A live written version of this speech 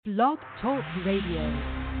Blog Talk Radio.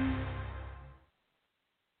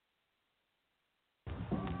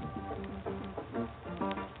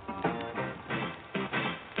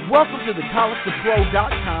 Welcome to the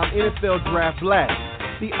College2Pro.com NFL Draft Blast,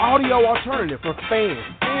 the audio alternative for fans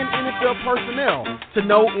and NFL personnel to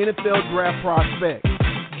know NFL draft prospects.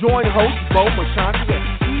 Join host Bo Marchionte as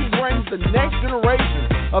he brings the next generation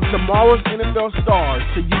of tomorrow's NFL stars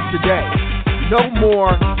to you today. No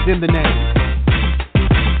more than the name.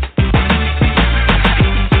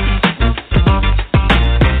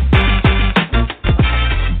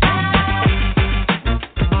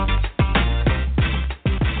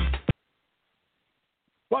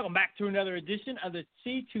 Welcome back to another edition of the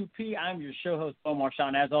C2P. I'm your show host, Bo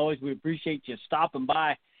Marchionte. As always, we appreciate you stopping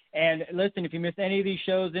by. And listen, if you missed any of these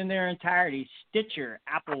shows in their entirety, Stitcher,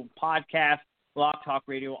 Apple Podcasts, Blog Talk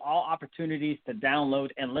Radio, all opportunities to download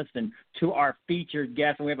and listen to our featured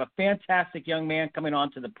guests. And we have a fantastic young man coming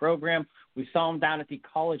on to the program. We saw him down at the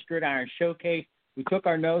College Gridiron Showcase. We took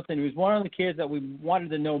our notes, and he was one of the kids that we wanted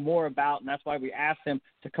to know more about, and that's why we asked him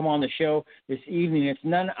to come on the show this evening. It's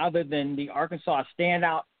none other than the Arkansas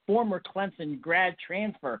standout, former Clemson grad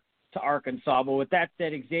transfer to Arkansas. But with that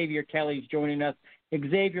said, Xavier Kelly is joining us.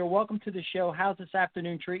 Xavier, welcome to the show. How's this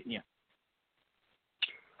afternoon treating you?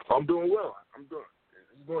 I'm doing well. It's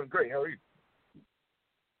going great. How are you?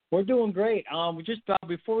 We're doing great. We just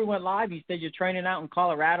before we went live, you said you're training out in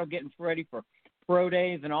Colorado, getting ready for pro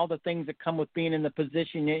days and all the things that come with being in the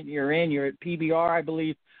position that you're in. You're at PBR, I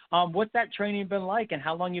believe. What's that training been like, and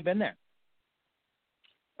how long you been there?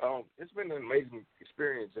 It's been an amazing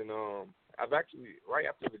experience, and I've actually, right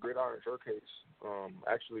after the Gridiron Showcase,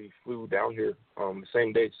 actually flew down here the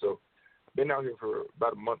same day. So I've been out here for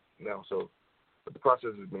about a month now. So, but the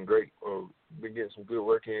process has been great. Been getting some good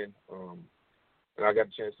work in, and I got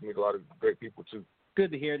a chance to meet a lot of great people too.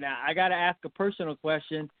 Good to hear. Now, I got to ask a personal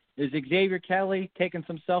question. Is Xavier Kelly taking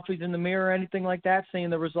some selfies in the mirror or anything like that, seeing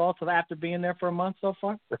the results of after being there for a month so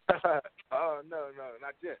far? No,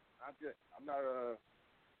 not yet. I'm not,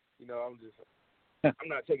 I'm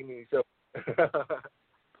not taking any selfies.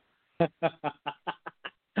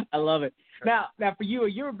 I love it. Now for you,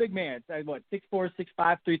 you're a big man. What, 6'4", 6'5",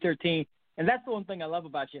 313, and that's the one thing I love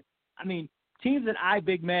about you. I mean, teams that eye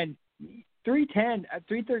big men, 310,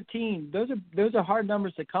 313, those are hard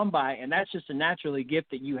numbers to come by, and that's just a naturally gift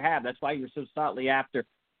that you have. That's why you're so sought after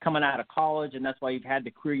coming out of college, and that's why you've had the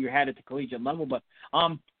career you had at the collegiate level. But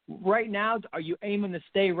right now, are you aiming to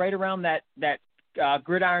stay right around that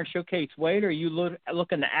Gridiron Showcase weight, or are you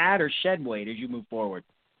looking to add or shed weight as you move forward?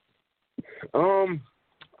 I'm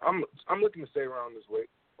looking to stay around this weight.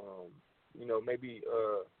 Maybe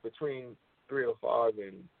between 305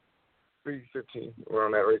 and 315,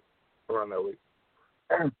 around that weight.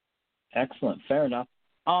 Excellent. Fair enough.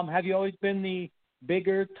 Have you always been the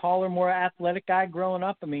bigger, taller, more athletic guy growing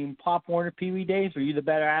up? I mean, Pop Warner, Pee Wee days, were you the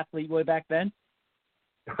better athlete way back then?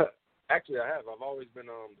 Actually, I have. I've always been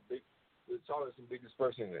the tallest and biggest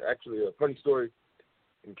person. Actually, a funny story,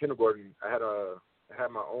 in kindergarten, I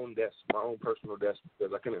had my own desk, my own personal desk,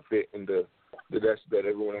 because I couldn't fit in the desk that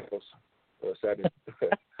everyone else sat in.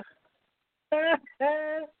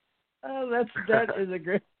 Oh, that's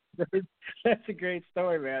a great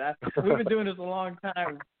story, man. We've been doing this a long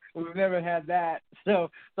time. We've never had that.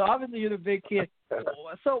 So obviously you're the big kid.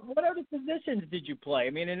 So what other positions did you play? I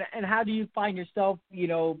mean, and how do you find yourself,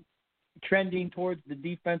 trending towards the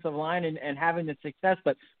defensive line and having the success?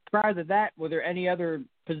 But prior to that, were there any other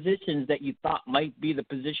positions that you thought might be the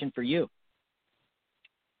position for you?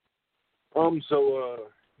 In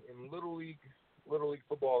Little League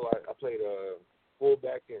football, I played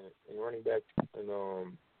fullback and running back, and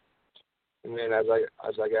then as I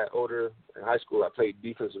got older in high school, I played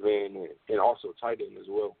defensive end and also tight end as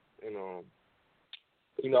well. And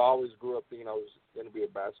I always grew up thinking I was going to be a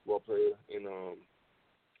basketball player, and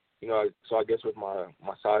so I guess with my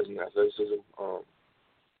size and athleticism,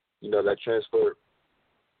 that transferred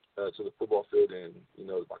to the football field, and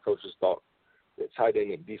my coaches thought that tight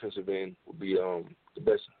end and defensive end would be the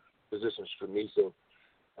best positions for me. So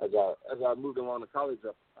as I moved along to college,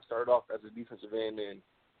 I started off as a defensive end, and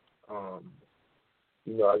I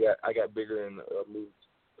got bigger and moved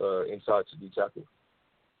inside to D tackle.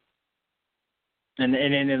 And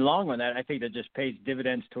in the long run, that I think that just pays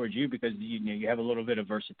dividends towards you, because you have a little bit of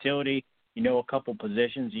versatility. A couple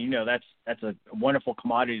positions. That's a wonderful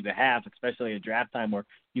commodity to have, especially at draft time where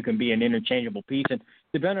you can be an interchangeable piece. And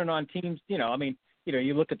depending on teams, you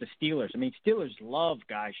look at the Steelers. I mean, Steelers love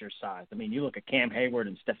guys your size. I mean, you look at Cam Hayward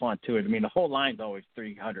and Stephon Tuitt. I mean, the whole line's always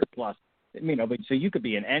 300 plus. But so you could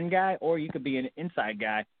be an end guy or you could be an inside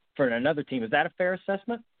guy for another team. Is that a fair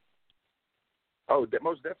assessment? Oh,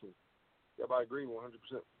 most definitely. Yep, I agree 100%.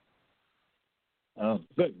 Oh,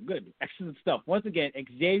 good. Excellent stuff. Once again,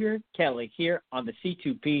 Xavier Kelly here on the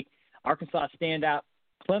C2P, Arkansas standout,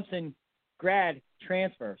 Clemson grad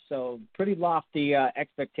transfer. So pretty lofty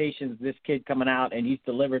expectations, this kid coming out, and he's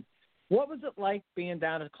delivered. What was it like being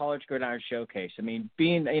down at the College Gridiron Showcase? I mean,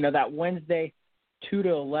 being, that Wednesday, 2 to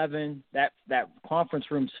 11, that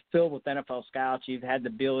conference room's filled with NFL scouts. You've had the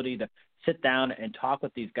ability to sit down and talk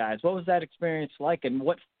with these guys. What was that experience like, and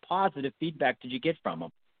what positive feedback did you get from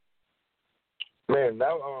them? Man,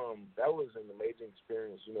 that was an amazing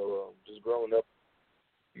experience. Just growing up,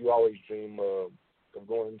 you always dream of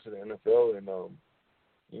going into the NFL, and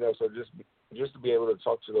so just to be able to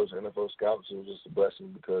talk to those NFL scouts, it was just a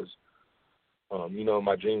blessing because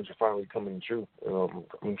my dreams are finally coming true.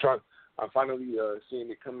 I'm finally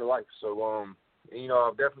seeing it come to life. So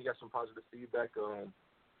I've definitely got some positive feedback.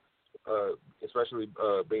 Especially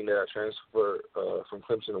being that I transferred from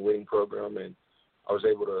Clemson, a winning program, and I was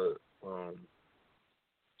able to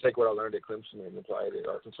take what I learned at Clemson and apply it at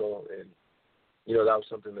Arkansas, and that was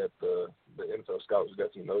something that the NFL scouts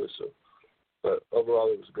definitely noticed. So, but overall,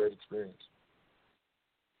 it was a great experience.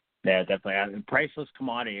 Yeah, definitely. A priceless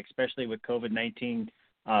commodity, especially with COVID-19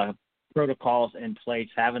 protocols in place,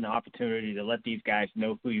 having the opportunity to let these guys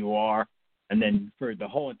know who you are. And then for the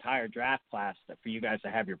whole entire draft class, for you guys to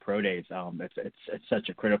have your pro days, it's such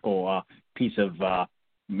a critical piece of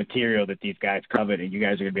material that these guys covet, and you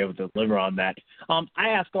guys are going to be able to deliver on that. I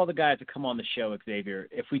ask all the guys to come on the show, Xavier.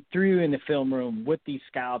 If we threw you in the film room with these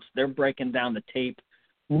scouts, they're breaking down the tape.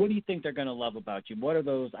 What do you think they're going to love about you? What are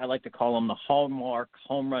those, I like to call them the hallmark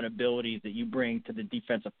home run abilities that you bring to the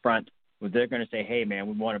defensive front, where they're going to say, hey, man,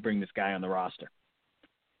 we want to bring this guy on the roster?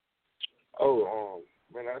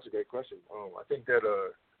 Man, that's a great question. I think that,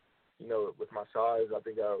 with my size, I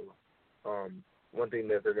think one thing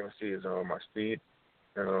that they're going to see is my speed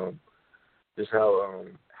and just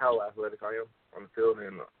how athletic I am on the field,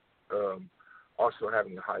 and also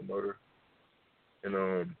having a high motor. And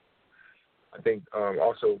I think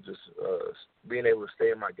also just being able to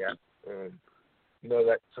stay in my gap.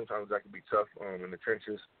 That sometimes that can be tough in the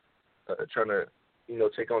trenches, trying to,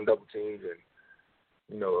 take on double teams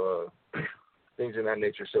and, things in that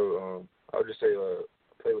nature. So I would just say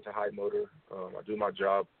play with a high motor. I do my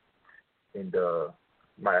job and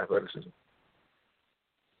my athleticism.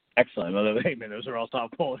 Excellent. Well, hey, man, those are all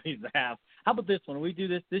top qualities to have. How about this one? We do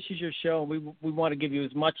this. This is your show, and we want to give you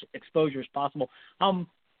as much exposure as possible.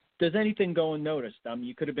 Does anything go unnoticed?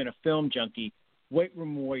 You could have been a film junkie, weight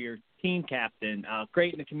room warrior, team captain,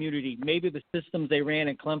 great in the community. Maybe the systems they ran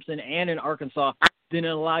in Clemson and in Arkansas didn't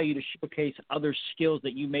allow you to showcase other skills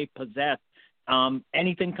that you may possess.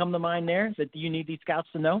 Anything come to mind there that you need these scouts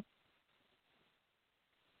to know?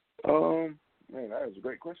 Man, that is a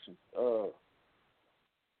great question. I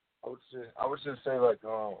would just say I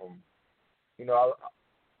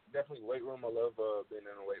definitely weight room. I love being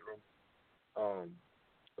in the weight room.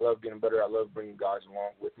 I love getting better. I love bringing guys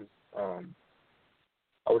along with me.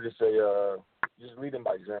 I would just say just leading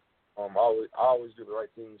by example. I always do the right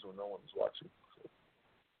things when no one's watching.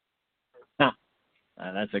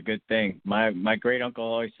 That's a good thing. My great uncle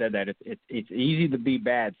always said that it's easy to be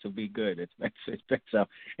bad, so be good. It's so,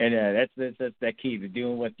 and that's that key to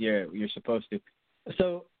doing what you're supposed to.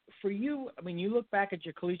 So for you, I mean, you look back at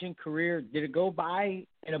your collegiate career. Did it go by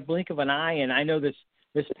in a blink of an eye? And I know this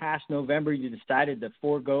past November you decided to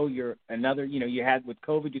forego you had with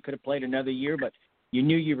COVID, you could have played another year, but you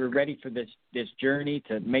knew you were ready for this journey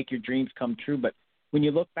to make your dreams come true. But when you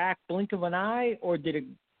look back, blink of an eye, or did it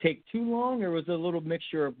take too long, or was it a little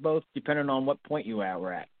mixture of both, depending on what point you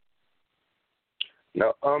were at?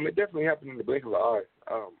 No, it definitely happened in the blink of an eye.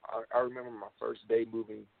 I remember my first day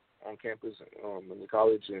moving on campus in the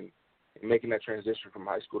college and making that transition from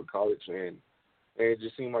high school to college, and it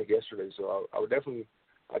just seemed like yesterday. So I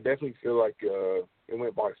definitely feel like it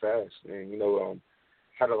went by fast, and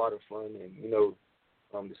had a lot of fun, and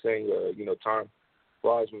the saying time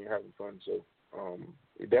flies when you're having fun. So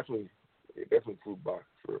it definitely flew by.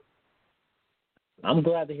 For I'm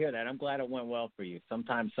glad to hear that. I'm glad it went well for you.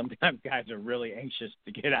 Sometimes guys are really anxious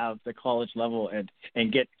to get out at the college level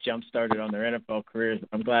and get jump started on their NFL careers.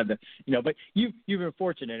 I'm glad that but you've been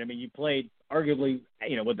fortunate. I mean, you played arguably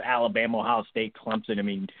with Alabama, Ohio State, Clemson. I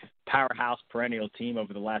mean, powerhouse perennial team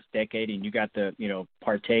over the last decade, and you got to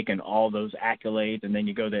partake in all those accolades, and then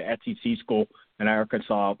you go to SEC school in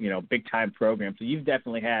Arkansas, big time program. So you've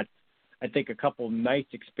definitely had, I think, a couple of nice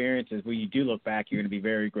experiences where you do look back, you're going to be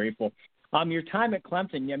very grateful. Your time at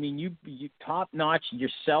Clemson, I mean, you top-notch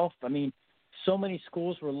yourself. I mean, so many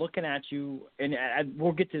schools were looking at you, and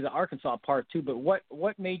we'll get to the Arkansas part too, but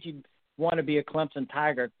what made you want to be a Clemson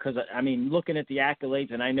Tiger? Because, I mean, looking at the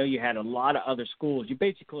accolades, and I know you had a lot of other schools, you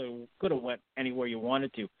basically could have went anywhere you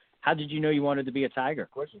wanted to. How did you know you wanted to be a Tiger?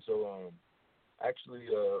 Question. So, actually,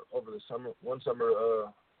 over the one summer,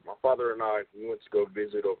 my father and I, we went to go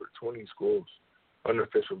visit over 20 schools,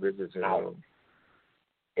 unofficial visits, and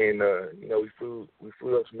you know, we flew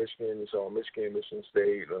up to Michigan. We saw Michigan, Michigan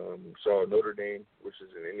State. We saw Notre Dame, which is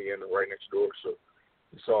in Indiana, right next door. So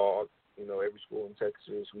we saw, you know, every school in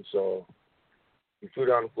Texas. We flew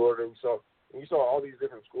down to Florida. We saw all these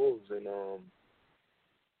different schools, and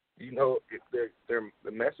you know,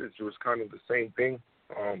 the message was kind of the same thing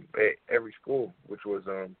at every school, which was,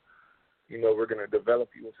 you know, we're going to develop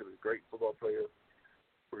you into a great football player.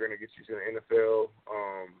 We're going to get you to the NFL.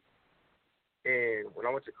 And when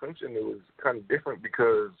I went to Clemson, it was kind of different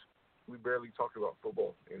because we barely talked about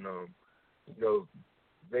football. And, you know,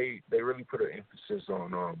 they really put an emphasis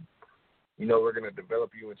on, you know, we're going to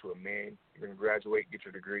develop you into a man. You're going to graduate, get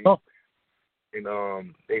your degree. Oh.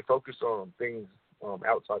 And they focus on things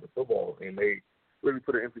outside of football. And they really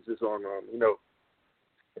put an emphasis on, you know,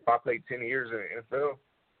 if I played 10 years in the NFL,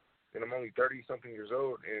 and I'm only 30-something years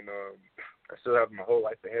old, and I still have my whole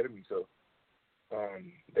life ahead of me. So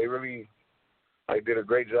they really did a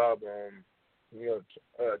great job, you know,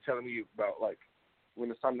 telling me about, like, when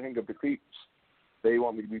it's time to hang up the cleats, they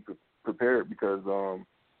want me to be prepared because,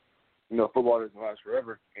 you know, football doesn't last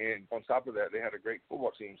forever. And on top of that, they had a great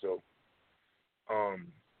football team. So I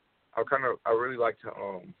really liked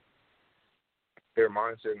their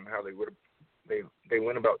mindset and how they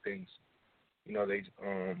went about things. You know, they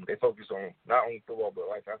focus on not only football but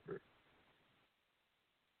life after it.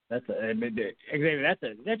 Xavier,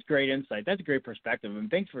 that's great insight. That's a great perspective. And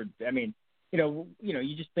thanks for, I mean, you know,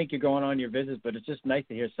 you just think you're going on your visits, but it's just nice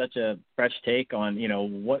to hear such a fresh take on, you know,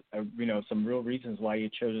 what, you know, some real reasons why you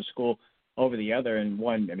chose a school over the other. And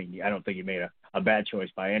one, I mean, I don't think you made a bad choice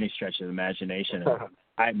by any stretch of the imagination.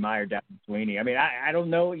 I admire Dabo Swinney. I mean, I don't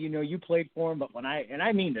know, you know, you played for him, but and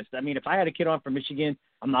I mean this, I mean, if I had a kid on from Michigan,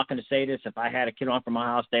 I'm not going to say this. If I had a kid on from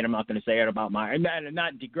Ohio State, I'm not going to say it about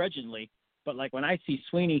not begrudgingly, but like when I see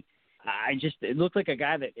Swinney, it looked like a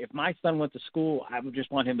guy that if my son went to school, I would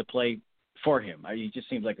just want him to play for him. He just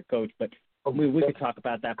seems like a coach, but we could talk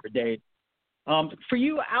about that for days. For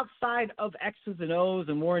you, outside of X's and O's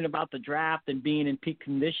and worrying about the draft and being in peak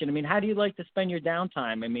condition, I mean, how do you like to spend your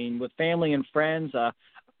downtime? I mean, with family and friends,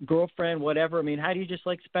 girlfriend, whatever. I mean, how do you just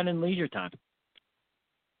like spending leisure time?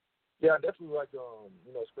 Yeah, I definitely like, you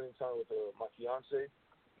know, spending time with my fiance.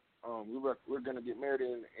 We're gonna get married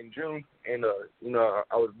in June, and you know,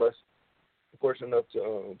 I was fortunate enough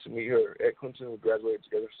to meet her at Clemson. We graduated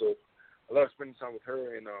together, so I love spending time with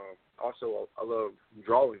her, and also I love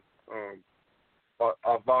drawing.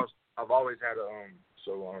 I've always had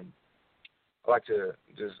so I like to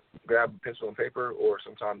just grab a pencil and paper, or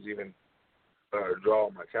sometimes even draw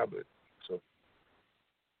on my tablet. So.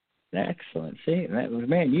 Excellent. See, that was,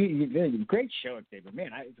 man, you did a great show, Xavier.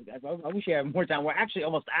 Man, I wish you had more time. We're actually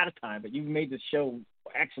almost out of time, but you made this show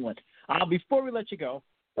excellent. Before we let you go,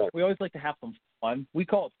 we always like to have some fun. We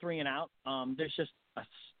call it 3 and Out. There's just a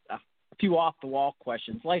few off-the-wall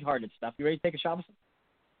questions, lighthearted stuff. You ready to take a shot with it?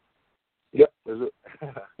 Yep, that's it.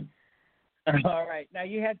 All right. Now,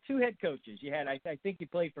 you had 2 head coaches. You had, I think you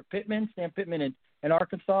played for Sam Pittman in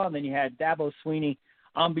Arkansas, and then you had Dabo Swinney.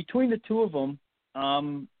 Between the 2 of them,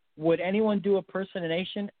 would anyone do a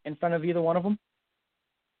personation in front of either one of them?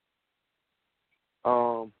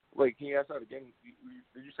 Wait, can you ask that again?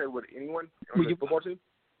 Did you say would anyone on the football team?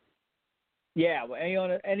 Yeah. Well,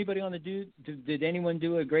 anybody on the did anyone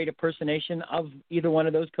do a great impersonation of either one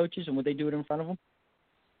of those coaches, and would they do it in front of them?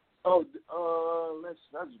 Oh, that's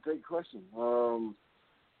a great question.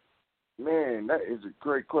 Man, that is a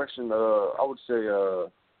great question. I would say,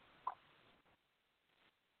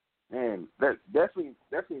 man, that definitely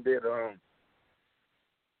did.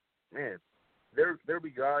 Man, there'll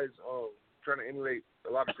be guys trying to emulate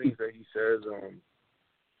a lot of things that he says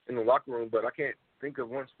in the locker room, but I can't think of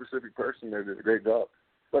one specific person that did a great job.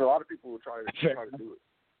 But a lot of people will try to do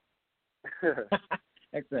it.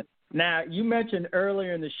 Excellent. Now, you mentioned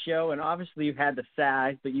earlier in the show, and obviously you had the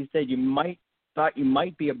size, but you said thought you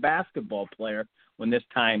might be a basketball player when this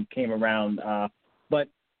time came around. But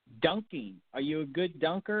dunking, are you a good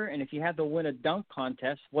dunker? And if you had to win a dunk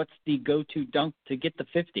contest, what's the go-to dunk to get the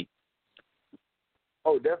 50?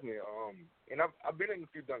 Oh, definitely. And I've been in a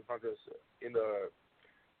few dunk contests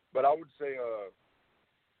but I would say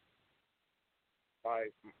my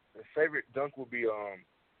favorite dunk would be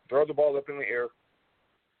throw the ball up in the air,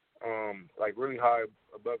 like really high,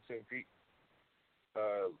 above 10 feet.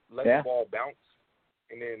 Let the ball bounce,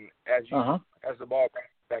 and then as the ball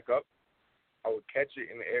bounces back up, I would catch it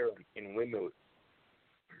in the air and windmill it.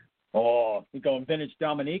 Oh, you're going vintage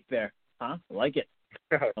Dominique there, huh? I like it.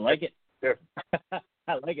 I like it.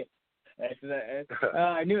 I like it.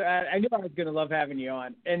 I knew I was going to love having you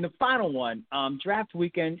on. And the final one, draft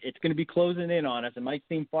weekend, it's going to be closing in on us. It might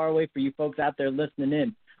seem far away for you folks out there listening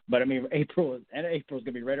in, but I mean, April is going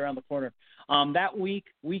to be right around the corner. That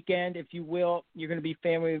weekend, if you will, you're going to be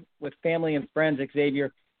with family and friends.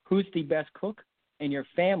 Xavier, who's the best cook in your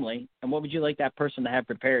family, and what would you like that person to have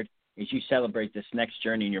prepared as you celebrate this next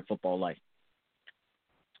journey in your football life?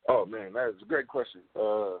 Oh man, that is a great question.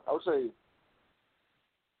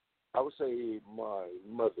 I would say my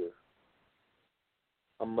mother.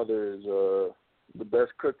 My mother is the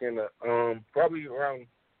best cook in the probably around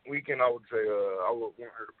weekend. I would say I would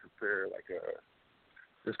want her to prepare like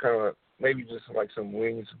just kind of maybe just like some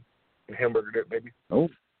wings and hamburger dip maybe. Oh,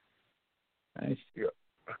 nice. Yeah.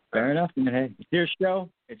 Fair enough. Hey, it's your show.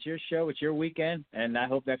 It's your show. It's your weekend, and I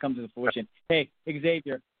hope that comes to fruition. Hey,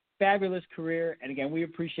 Xavier, fabulous career, and again, we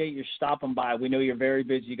appreciate your stopping by. We know you're very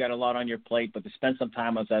busy. You got a lot on your plate, but to spend some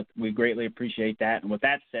time with us, we greatly appreciate that. And with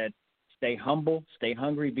that said, stay humble, stay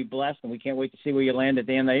hungry, be blessed, and we can't wait to see where you land at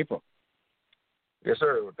the end of April. Yes,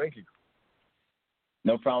 sir. Thank you.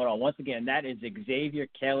 No problem at all. Once again, that is Xavier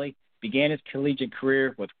Kelly. Began his collegiate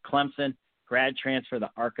career with Clemson, grad transfer to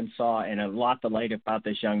Arkansas, and a lot to like about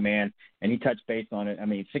this young man. And he touched base on it. I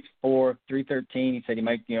mean, 6'4", 313. He said he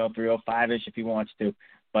might, 305-ish if he wants to.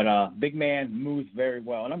 But big man, moves very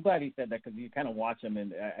well. And I'm glad he said that because you kind of watch him,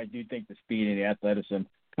 and I do think the speed and the athleticism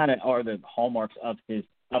kind of are the hallmarks of his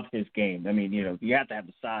game. I mean, you have to have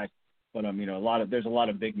the size. But there's a lot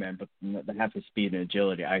of big men, but to have his speed and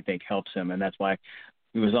agility, I think, helps him, and that's why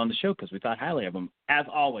he was on the show because we thought highly of him. As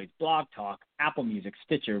always, Blog Talk, Apple Music,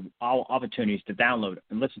 Stitcher, all opportunities to download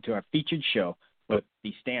and listen to our featured show with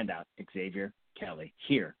the standout Xavier Kelly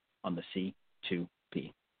here on the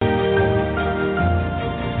C2P.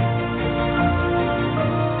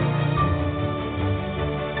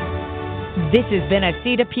 This has been a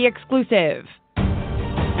C2P exclusive.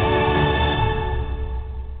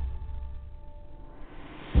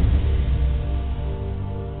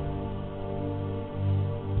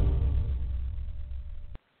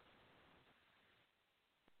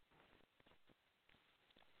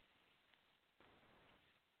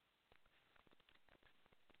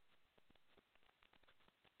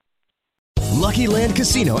 Lucky Land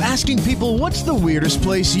Casino, asking people, what's the weirdest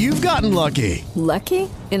place you've gotten lucky? Lucky?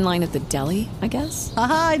 In line at the deli, I guess?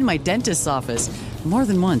 Aha, in my dentist's office. More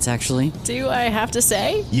than once, actually. Do I have to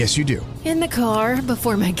say? Yes, you do. In the car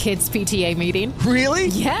before my kids' PTA meeting. Really?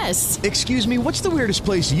 Yes. Excuse me, what's the weirdest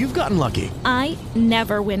place you've gotten lucky? I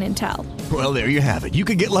never win and tell. Well, there you have it. You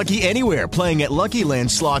can get lucky anywhere, playing at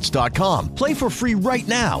LuckyLandSlots.com. Play for free right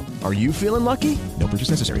now. Are you feeling lucky? No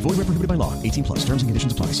purchase necessary. Void where prohibited by law. 18+. Terms and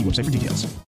conditions apply. See website for details.